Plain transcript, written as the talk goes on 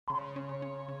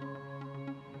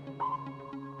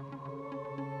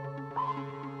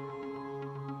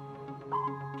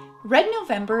Red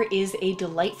November is a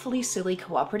delightfully silly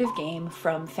cooperative game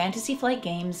from Fantasy Flight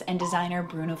Games and designer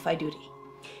Bruno Faiduti.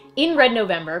 In Red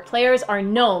November, players are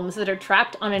gnomes that are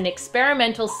trapped on an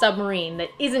experimental submarine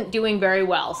that isn't doing very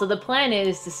well, so the plan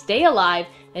is to stay alive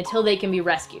until they can be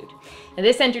rescued. And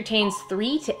this entertains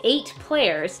 3 to 8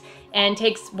 players and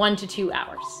takes 1 to 2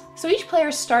 hours. So each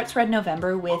player starts Red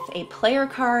November with a player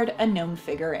card, a gnome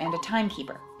figure, and a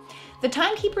timekeeper. The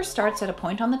timekeeper starts at a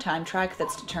point on the time track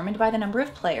that's determined by the number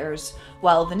of players,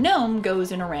 while the gnome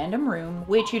goes in a random room,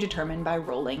 which you determine by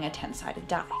rolling a 10-sided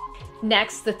die.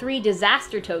 Next, the 3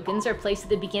 disaster tokens are placed at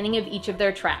the beginning of each of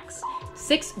their tracks.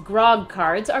 6 grog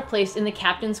cards are placed in the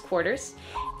captain's quarters,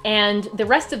 and the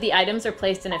rest of the items are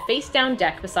placed in a face-down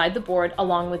deck beside the board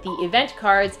along with the event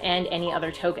cards and any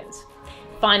other tokens.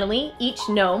 Finally, each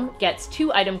gnome gets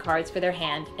 2 item cards for their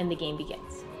hand and the game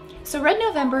begins. So Red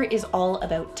November is all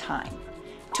about time.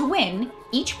 To win,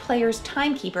 each player's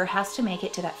timekeeper has to make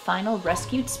it to that final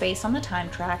rescued space on the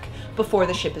time track before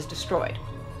the ship is destroyed.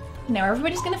 Now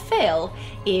everybody's going to fail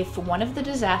if one of the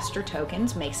disaster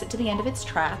tokens makes it to the end of its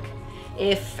track,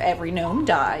 if every gnome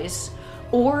dies,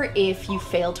 or if you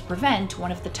fail to prevent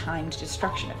one of the timed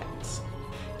destruction events.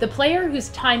 The player whose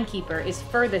timekeeper is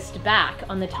furthest back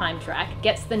on the time track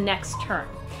gets the next turn.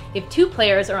 If 2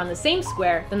 players are on the same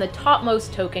square, then the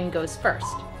topmost token goes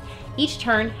first. Each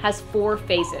turn has 4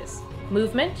 phases: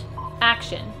 movement,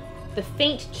 action, the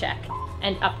feint check,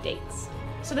 and updates.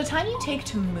 So the time you take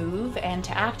to move and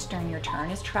to act during your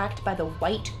turn is tracked by the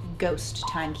white ghost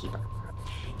timekeeper.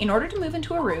 In order to move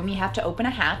into a room, you have to open a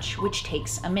hatch, which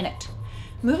takes a minute.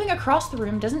 Moving across the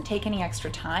room doesn't take any extra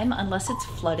time unless it's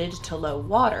flooded to low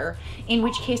water, in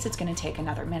which case it's going to take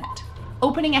another minute.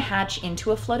 Opening a hatch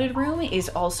into a flooded room is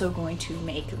also going to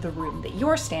make the room that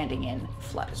you're standing in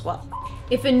flood as well.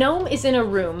 If a gnome is in a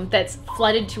room that's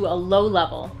flooded to a low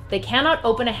level, they cannot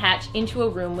open a hatch into a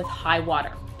room with high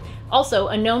water. Also,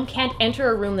 a gnome can't enter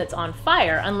a room that's on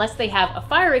fire unless they have a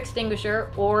fire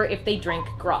extinguisher or if they drink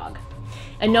grog.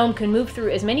 A gnome can move through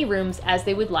as many rooms as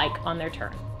they would like on their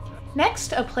turn.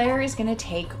 Next, a player is going to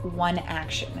take one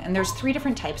action, and there's 3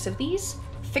 different types of these: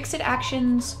 fix-it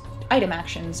actions, item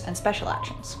actions, and special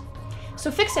actions.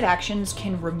 So fix-it actions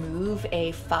can remove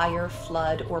a fire,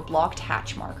 flood, or blocked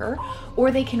hatch marker,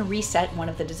 or they can reset one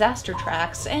of the disaster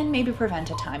tracks and maybe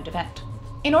prevent a timed event.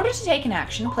 In order to take an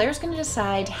action, a player is going to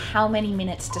decide how many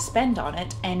minutes to spend on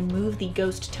it and move the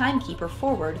ghost timekeeper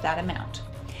forward that amount.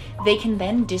 They can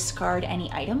then discard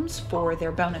any items for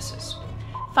their bonuses.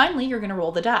 Finally, you're going to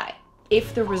roll the die.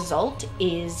 If the result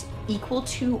is equal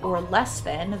to or less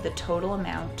than the total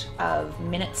amount of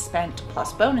minutes spent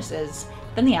plus bonuses,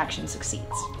 then the action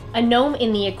succeeds. A gnome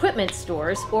in the equipment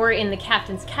stores or in the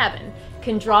captain's cabin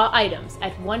can draw items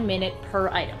at 1 minute per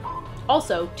item.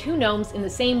 Also, 2 gnomes in the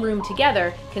same room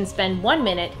together can spend 1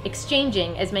 minute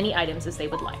exchanging as many items as they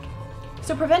would like.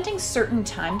 So preventing certain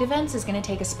timed events is going to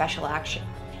take a special action.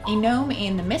 A gnome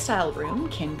in the missile room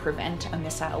can prevent a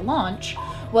missile launch,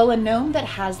 while a gnome that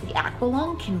has the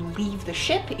aqualung can leave the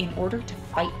ship in order to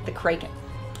fight the kraken.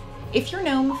 If your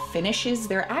gnome finishes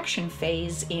their action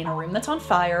phase in a room that's on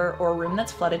fire or a room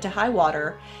that's flooded to high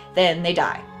water, then they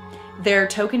die. Their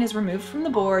token is removed from the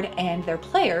board and their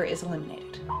player is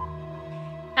eliminated.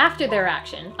 After their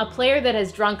action, a player that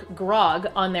has drunk grog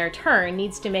on their turn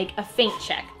needs to make a feint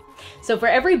check. So for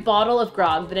every bottle of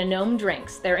grog that a gnome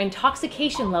drinks, their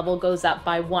intoxication level goes up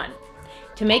by 1.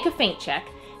 To make a feint check,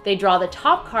 they draw the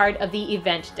top card of the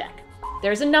event deck.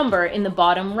 There's a number in the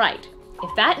bottom right.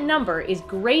 If that number is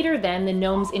greater than the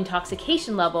gnome's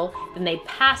intoxication level, then they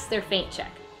pass their feint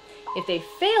check. If they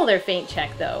fail their feint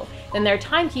check though, then their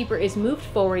timekeeper is moved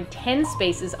forward 10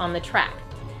 spaces on the track.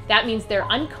 That means they're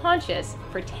unconscious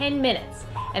for 10 minutes,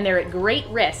 and they're at great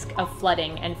risk of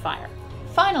flooding and fire.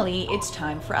 Finally, it's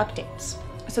time for updates.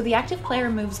 So the active player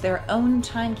moves their own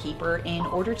timekeeper in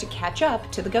order to catch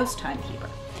up to the ghost timekeeper.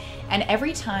 And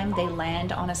every time they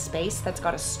land on a space that's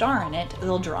got a star in it,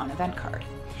 they'll draw an event card.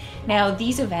 Now,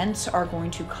 these events are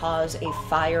going to cause a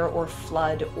fire or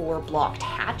flood or blocked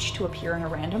hatch to appear in a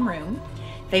random room.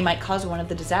 They might cause one of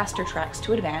the disaster tracks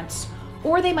to advance,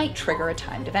 or they might trigger a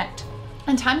timed event.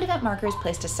 And timed event markers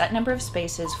placed a set number of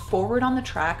spaces forward on the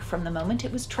track from the moment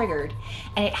it was triggered,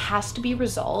 and it has to be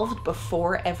resolved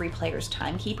before every player's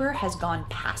timekeeper has gone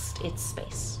past its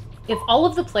space. If all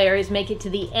of the players make it to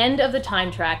the end of the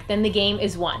time track, then the game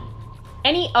is won.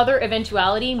 Any other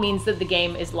eventuality means that the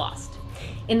game is lost.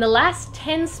 In the last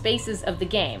 10 spaces of the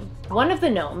game, one of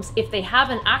the gnomes, if they have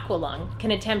an aqualung,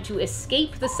 can attempt to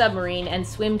escape the submarine and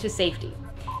swim to safety.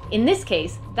 In this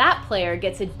case, that player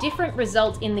gets a different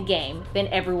result in the game than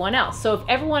everyone else. So if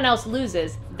everyone else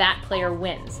loses, that player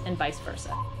wins, and vice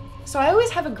versa. So I always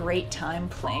have a great time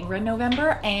playing Red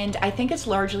November, and I think it's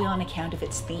largely on account of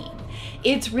its theme.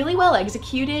 It's really well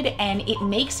executed, and it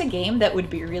makes a game that would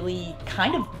be really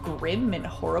kind of grim and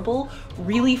horrible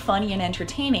really funny and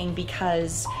entertaining,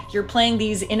 because you're playing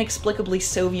these inexplicably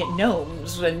Soviet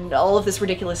gnomes and all of this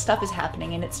ridiculous stuff is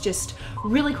happening, and it's just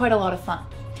really quite a lot of fun.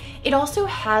 It also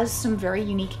has some very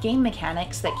unique game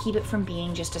mechanics that keep it from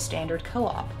being just a standard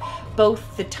co-op.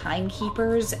 Both the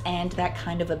timekeepers and that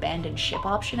kind of abandoned ship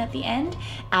option at the end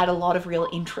add a lot of real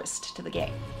interest to the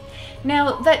game.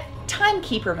 Now, that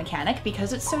timekeeper mechanic,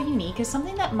 because it's so unique, is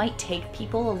something that might take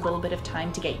people a little bit of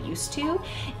time to get used to.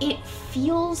 It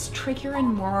feels trickier and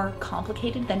more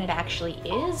complicated than it actually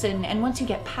is, and once you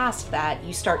get past that,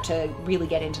 you start to really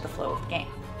get into the flow of the game.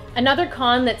 Another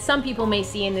con that some people may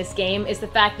see in this game is the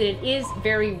fact that it is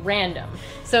very random.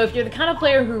 So if you're the kind of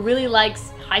player who really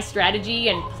likes high strategy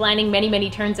and planning many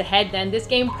turns ahead, then this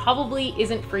game probably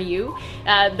isn't for you.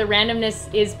 The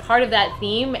randomness is part of that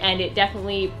theme, and it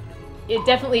definitely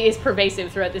is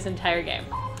pervasive throughout this entire game.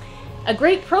 A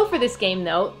great pro for this game,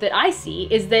 though, that I see,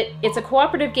 is that it's a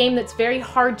cooperative game that's very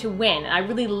hard to win. I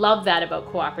really love that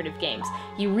about cooperative games.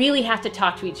 You really have to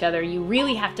talk to each other, you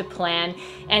really have to plan,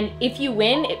 and if you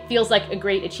win, it feels like a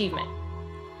great achievement.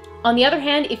 On the other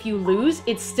hand, if you lose,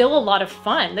 it's still a lot of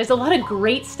fun. There's a lot of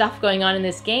great stuff going on in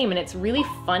this game, and it's really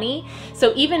funny.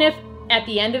 So even if at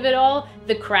the end of it all,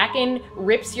 the Kraken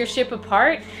rips your ship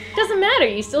apart, doesn't matter,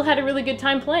 you still had a really good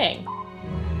time playing.